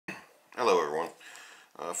Hello everyone.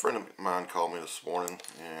 A friend of mine called me this morning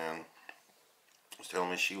and was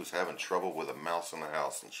telling me she was having trouble with a mouse in the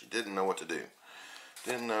house and she didn't know what to do.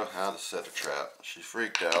 Didn't know how to set a trap. She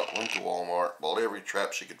freaked out, went to Walmart, bought every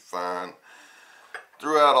trap she could find,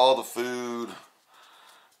 threw out all the food,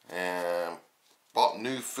 and bought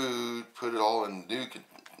new food, put it all in new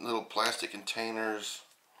little plastic containers.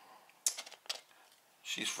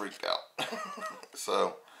 She's freaked out.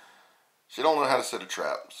 So she don't know how to set a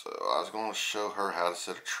trap. So I was going to show her how to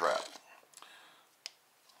set a trap.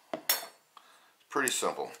 Pretty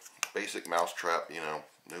simple. Basic mouse trap,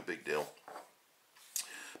 no big deal.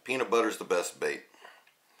 Peanut butter's the best bait.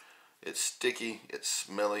 It's sticky, it's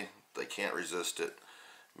smelly, they can't resist it.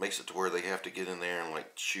 Makes it to where they have to get in there and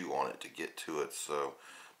like chew on it to get to it. So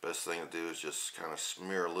best thing to do is just kind of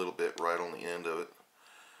smear a little bit right on the end of it,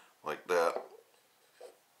 like that.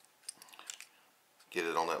 Get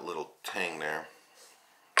it on that little tang there.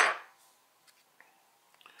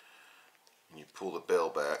 And you pull the bell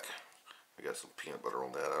back. I got some peanut butter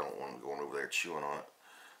on that. I don't want them going over there chewing on it.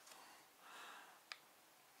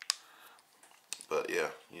 But yeah,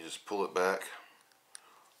 you just pull it back,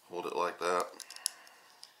 hold it like that,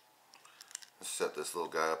 and set this little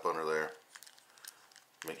guy up under there.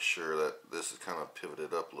 Make sure that this is kind of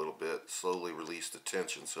pivoted up a little bit. Slowly release the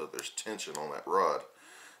tension so that there's tension on that rod.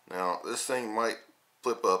 Now this thing might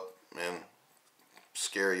flip up and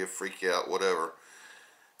scare you, freak you out, whatever,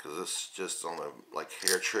 because it's just on a like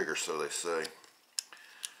hair trigger, so they say.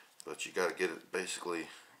 But you got to get it basically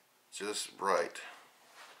just right.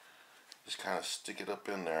 Just kind of stick it up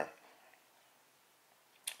in there,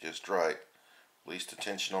 just right. Release the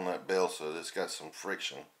tension on that bell so that it's got some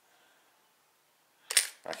friction.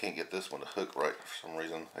 I can't get this one to hook right for some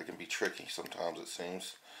reason. They can be tricky sometimes, it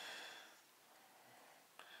seems.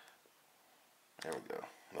 There we go.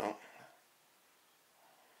 No,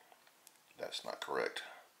 that's not correct.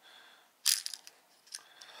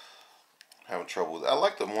 Having trouble with it. I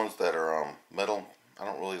like the ones that are metal. I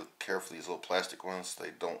don't really care for these little plastic ones.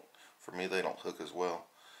 For me, they don't hook as well.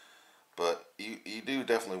 But you do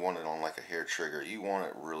definitely want it on like a hair trigger. You want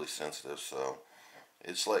it really sensitive, so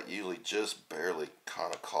it's like usually just barely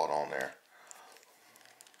kind of caught on there.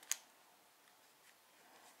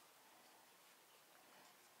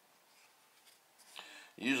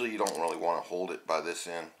 Usually you don't really want to hold it by this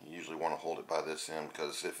end. You usually want to hold it by this end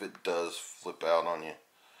because if it does flip out on you,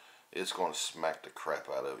 it's going to smack the crap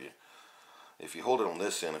out of you. If you hold it on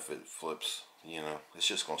this end, if it flips, it's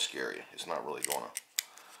just going to scare you. It's not really going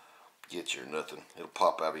to get you or nothing. It'll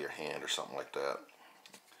pop out of your hand or something like that.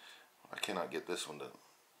 I cannot get this one to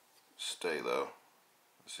stay though.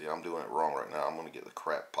 See, I'm doing it wrong right now. I'm going to get the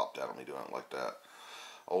crap popped out of me doing it like that.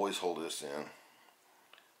 Always hold this in.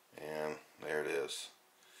 And there it is.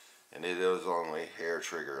 And it is on a hair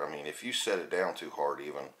trigger. I mean, if you set it down too hard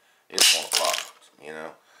even, it's going to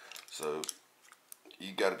pop, So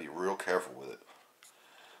you got to be real careful with it.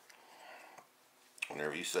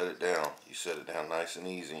 Whenever you set it down nice and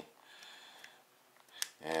easy.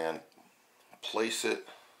 And place it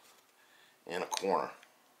in a corner.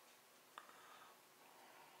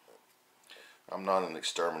 I'm not an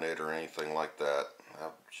exterminator or anything like that.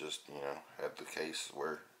 I've just, had the case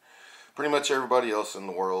where pretty much everybody else in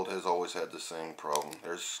the world has always had the same problem.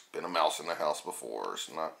 There's been a mouse in the house before.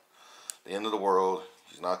 It's not the end of the world.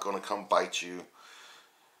 He's not going to come bite you.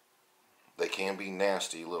 They can be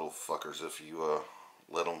nasty little fuckers if you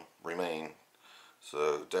let them remain.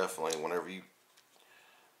 So definitely whenever you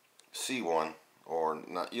see one, or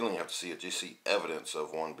not, you don't even have to see it, just see evidence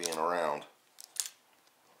of one being around,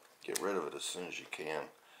 get rid of it as soon as you can.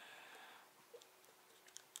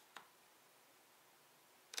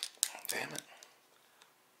 Damn it.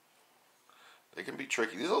 They can be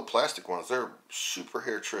tricky. These little plastic ones, they're super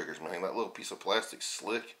hair triggers, man. That little piece of plastic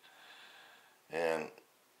slick, and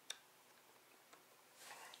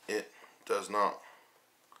it does not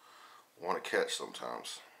want to catch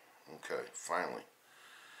sometimes. Okay, finally.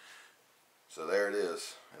 So there it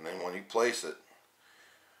is. And then when you place it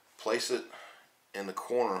in the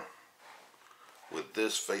corner with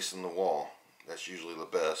this facing the wall. That's usually the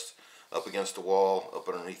best. Up against the wall, up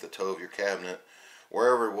underneath the toe of your cabinet,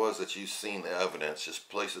 wherever it was that you've seen the evidence, just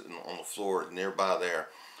place it on the floor nearby there,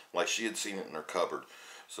 like she had seen it in her cupboard.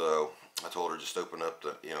 So I told her just open up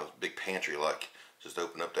the, big pantry, like just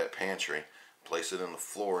open up that pantry, place it in the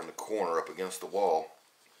floor in the corner up against the wall,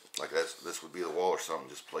 like this would be the wall or something.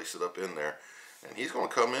 Just place it up in there, and he's gonna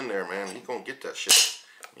come in there, man. He's gonna get that shit.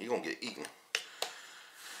 He's gonna get eaten.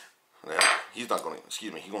 Now he's not gonna,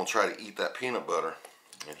 he's gonna try to eat that peanut butter,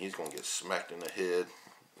 and he's gonna get smacked in the head.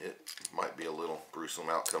 It might be a little gruesome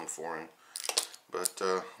outcome for him, But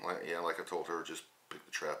like I told her, just pick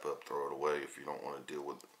the trap up, throw it away if you don't want to deal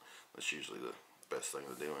with it. That's usually the best thing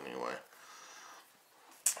to do anyway.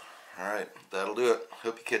 Alright, that'll do it.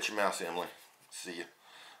 Hope you catch your mouse, Emily. See ya.